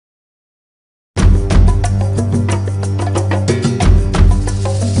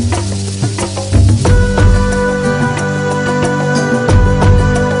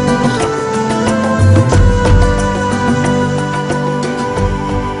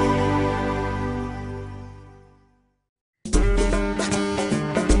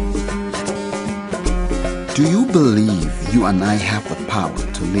Do you believe you and I have the power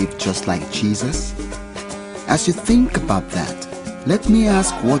to live just like Jesus? As you think about that, let me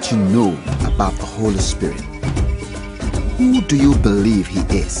ask what you know about the Holy Spirit. Who do you believe He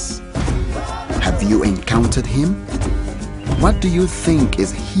is? Have you encountered Him? What do you think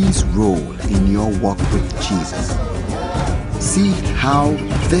is His role in your walk with Jesus? See how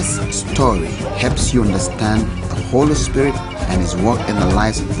this story helps you understand the Holy Spirit and His work in the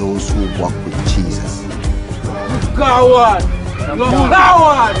lives of those who walk with Jesus. Coward!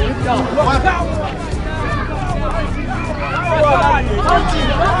 Coward!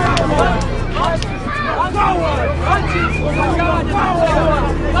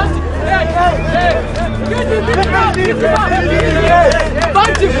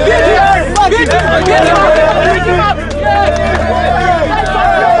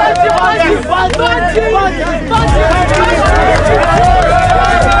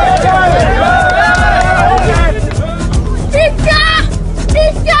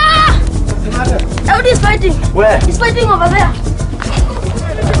 He's fighting. Where? He's fighting over there.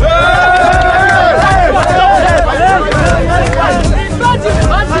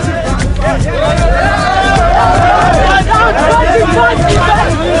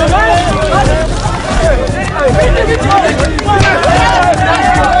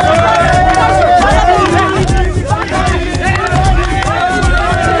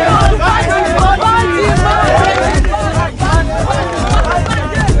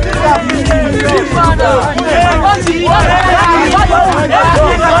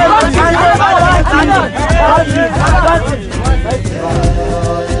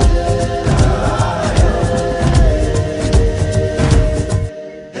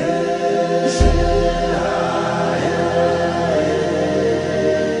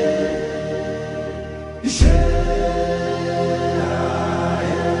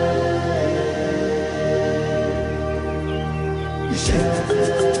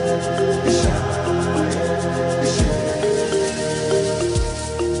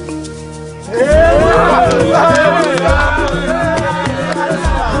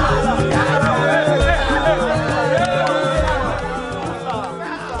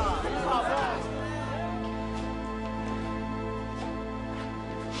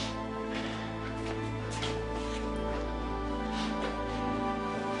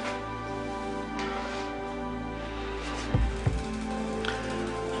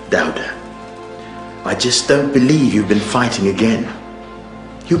 Dauda, I just don't believe you've been fighting again.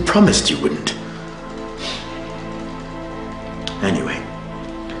 You promised you wouldn't. Anyway,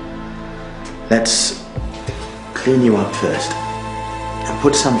 let's clean you up first and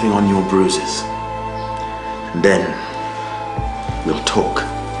put something on your bruises. And then we'll talk.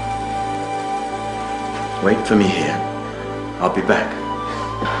 Wait for me here. I'll be back.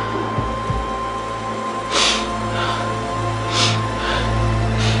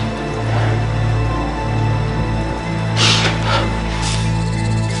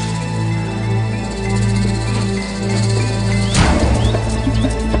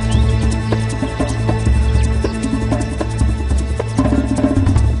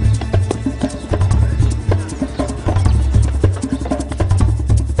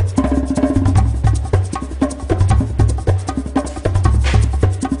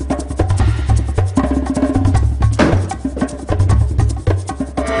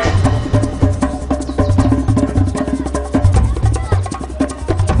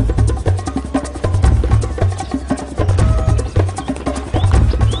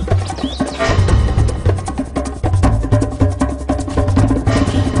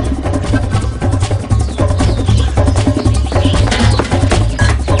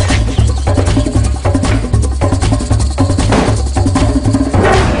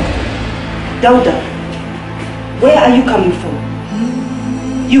 Dauda, where are you coming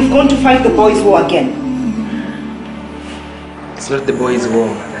from? You've gone to fight the boys' war again. It's not the boys' war.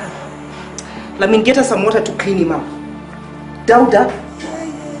 Lamin, get us some water to clean him up. Dauda.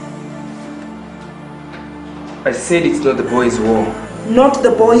 I said it's not the boys' war. Not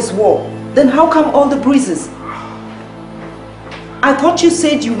the boys' war. Then how come all the bruises? I thought you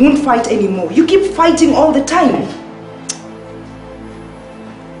said you won't fight anymore. You keep fighting all the time.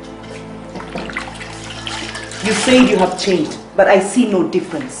 You said you have changed, but I see no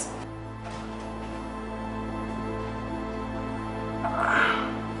difference.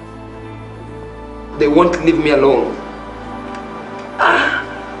 They won't leave me alone.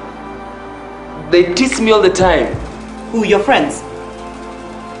 They tease me all the time. Who, your friends?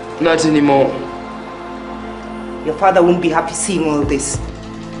 Not anymore. Your father won't be happy seeing all this.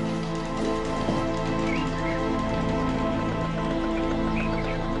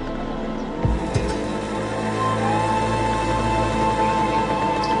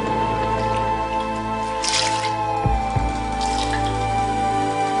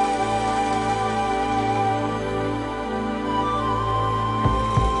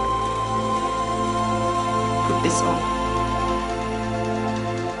 is all.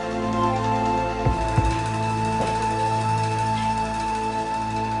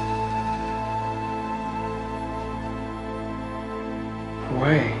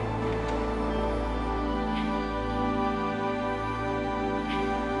 Why?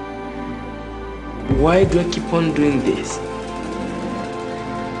 Why do I keep on doing this?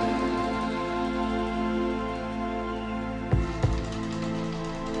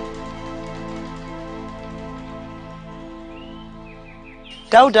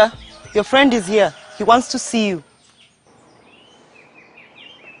 Dauda, your friend is here. He wants to see you.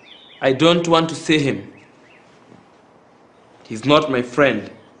 I don't want to see him. He's not my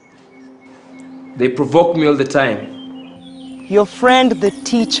friend. They provoke me all the time. Your friend, the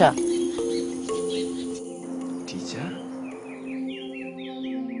teacher. Teacher?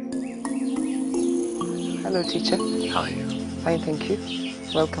 Hello, teacher. How are you? Fine, thank you.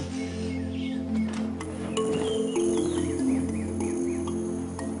 Welcome.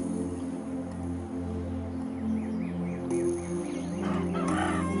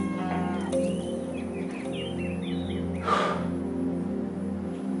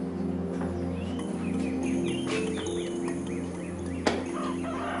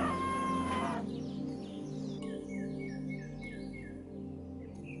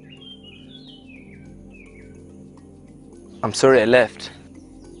 I'm sorry I left.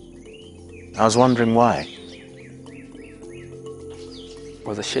 I was wondering why. I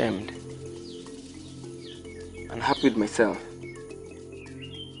was ashamed. Unhappy with myself.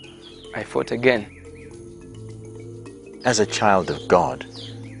 I fought again. As a child of God,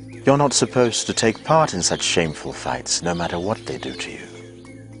 you're not supposed to take part in such shameful fights, no matter what they do to you.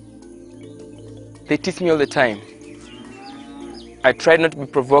 They tease me all the time. I tried not to be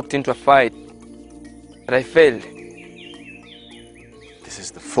provoked into a fight, but I failed. This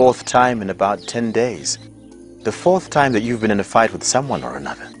is the 4th time in about 10 days. The 4th time that you've been in a fight with someone or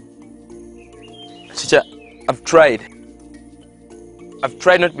another. Teacher, I've tried. I've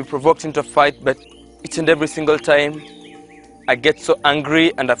tried not to be provoked into a fight, but each and every single time, I get so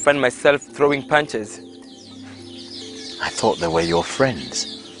angry and I find myself throwing punches. I thought they were your friends.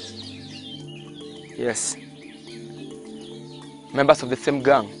 Yes. Members of the same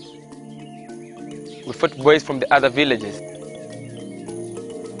gang. We fought boys from the other villages.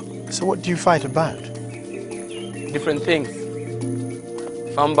 So what do you fight about? Different things.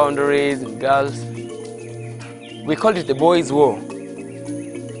 Farm boundaries and girls. We called it the boys' war.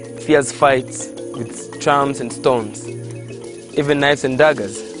 Fierce fights with charms and stones. Even knives and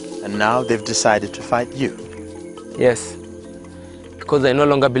daggers. And now they've decided to fight you. Yes. Because I no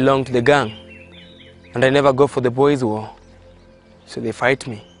longer belong to the gang. And I never go for the boys' war. So they fight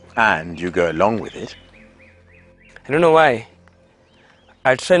me. And you go along with it. I don't know why.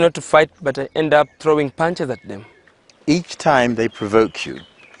 I try not to fight, but I end up throwing punches at them. Each time they provoke you,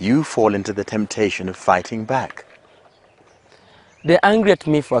 you fall into the temptation of fighting back. They're angry at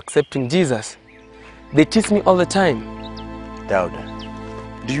me for accepting Jesus. They tease me all the time. Dauda,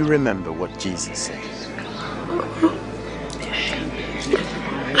 do you remember what Jesus said?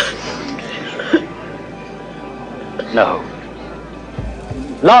 No.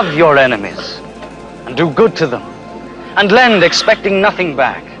 Love your enemies and do good to them and lend expecting nothing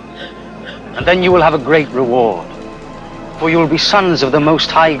back. And then you will have a great reward, for you will be sons of the Most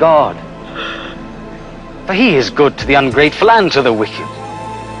High God. For He is good to the ungrateful and to the wicked.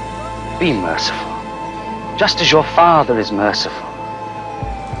 Be merciful, just as your Father is merciful.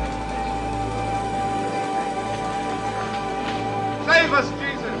 Save us,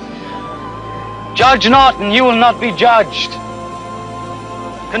 Jesus! Judge not, and you will not be judged.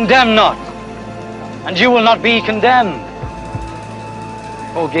 Condemn not, and you will not be condemned.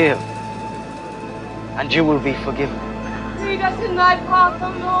 Forgive, and you will be forgiven. Lead us in thy path, O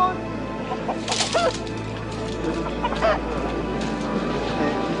Lord.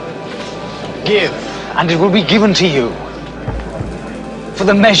 Give, and it will be given to you. For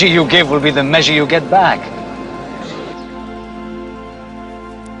the measure you give will be the measure you get back.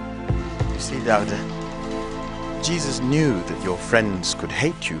 You see, Dauda, Jesus knew that your friends could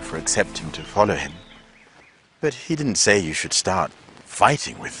hate you for accepting to follow him. But he didn't say you should start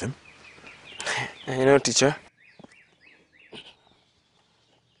fighting with them. I know, teacher.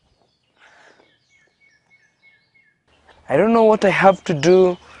 I don't know what I have to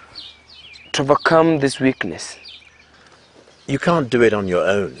do to overcome this weakness. You can't do it on your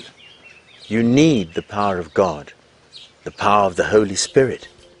own. You need the power of God, the power of the Holy Spirit.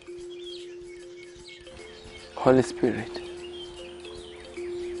 Holy Spirit.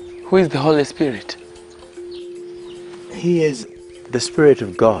 Who is the Holy Spirit? He is the Spirit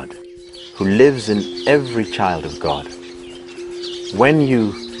of God. who lives in every child of God. When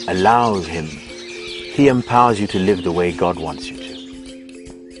you allow him, he empowers you to live the way God wants you to.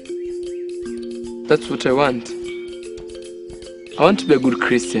 That's what I want. I want to be a good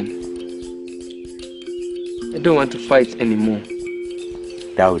Christian. I don't want to fight anymore.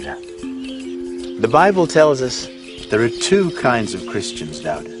 Dauda, the Bible tells us there are two kinds of Christians,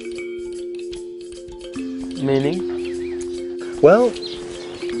 Dauda. Meaning? Well,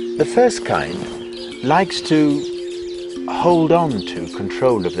 the first kind likes to hold on to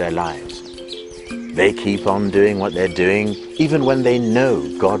control of their lives. They keep on doing what they're doing even when they know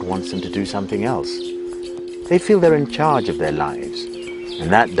God wants them to do something else. They feel they're in charge of their lives, and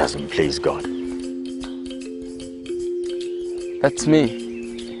that doesn't please God. That's me.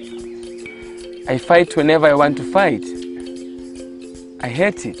 I fight whenever I want to fight. I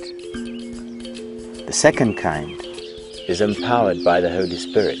hate it. The second kind is empowered by the Holy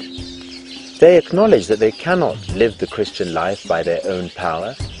Spirit. They acknowledge that they cannot live the Christian life by their own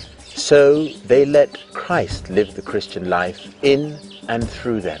power, so they let Christ live the Christian life in and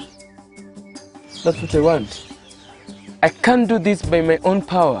through them. That's what I want. I can't do this by my own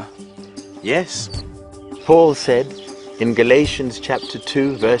power. Yes, Paul said in Galatians chapter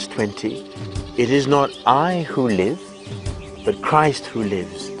 2 verse 20, "It is not I who live, but Christ who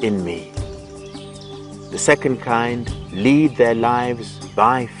lives in me." The second kind lead their lives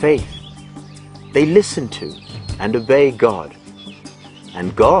by faith. They listen to and obey God,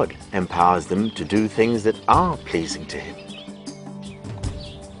 and God empowers them to do things that are pleasing to Him.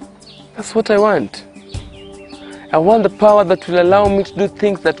 That's what I want. I want the power that will allow me to do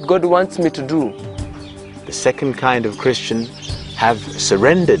things that God wants me to do. The second kind of Christian have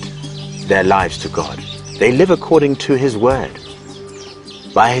surrendered their lives to God. They live according to His word,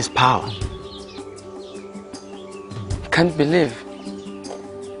 by His power. I can't believe.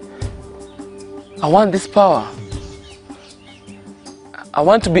 I want this power. I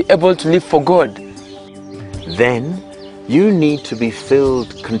want to be able to live for God. Then you need to be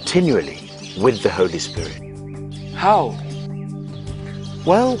filled continually with the Holy Spirit. How?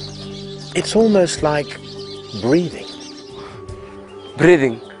 Well, it's almost like breathing.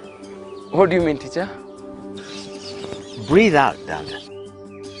 Breathing. What do you mean, teacher? Breathe out, Dada.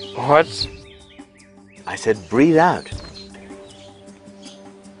 What? I said breathe out.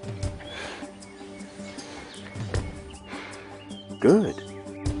 Good.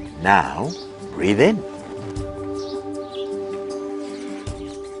 Now, breathe in.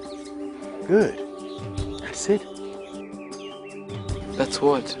 Good. That's it. That's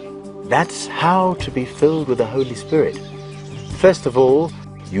what? That's how to be filled with the Holy Spirit. First of all,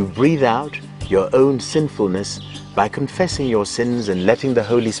 you breathe out your own sinfulness by confessing your sins and letting the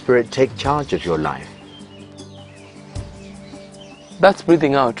Holy Spirit take charge of your life. That's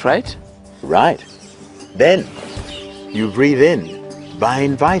breathing out, right? Right. Then, you breathe in by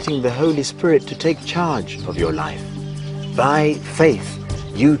inviting the Holy Spirit to take charge of your life. By faith,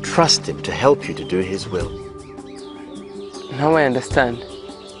 you trust Him to help you to do His will. Now I understand.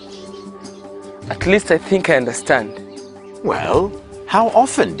 At least I think I understand. Well, how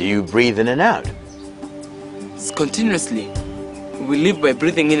often do you breathe in and out? It's continuously. We live by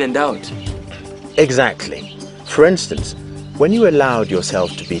breathing in and out. Exactly. For instance, when you allowed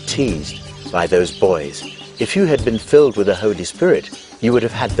yourself to be teased by those boys, if you had been filled with the Holy Spirit, you would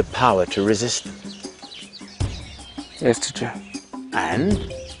have had the power to resist them. Yes, teacher.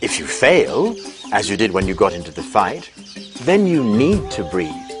 And if you fail, as you did when you got into the fight, then you need to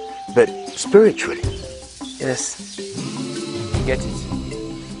breathe, but spiritually. Yes. I get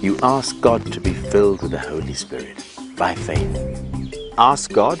it. You ask God to be filled with the Holy Spirit by faith.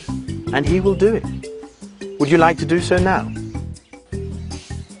 Ask God, and He will do it. Would you like to do so now?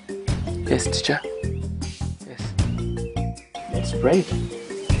 Yes, teacher. Yes. Let's pray then.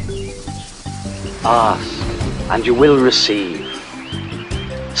 Ask, and you will receive.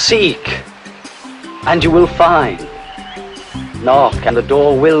 Seek, and you will find. Knock, and the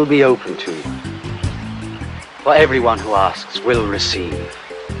door will be open to you. For everyone who asks will receive,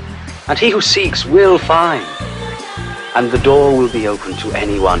 and he who seeks will find, and the door will be open to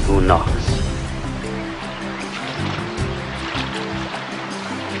anyone who knocks.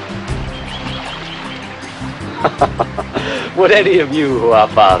 Would any of you who are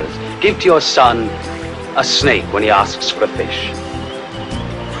fathers give to your son a snake when he asks for a fish?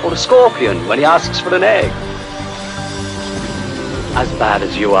 Or a scorpion when he asks for an egg? As bad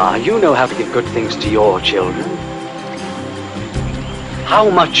as you are, you know how to give good things to your children. How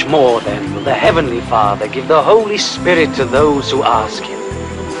much more then will the Heavenly Father give the Holy Spirit to those who ask Him?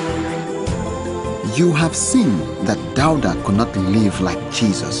 You have seen that Dauda could not live like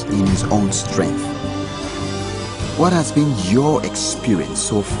Jesus in his own strength. What has been your experience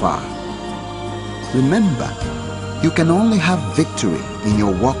so far? Remember, you can only have victory in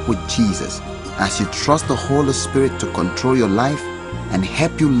your walk with Jesus as you trust the Holy Spirit to control your life and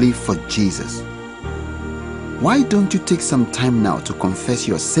help you live for Jesus. Why don't you take some time now to confess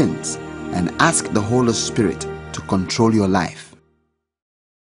your sins and ask the Holy Spirit to control your life?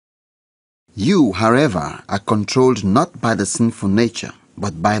 You, however, are controlled not by the sinful nature,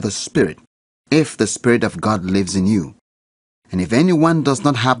 but by the Spirit, if the Spirit of God lives in you. And if anyone does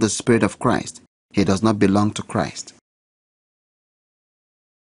not have the Spirit of Christ, he does not belong to Christ.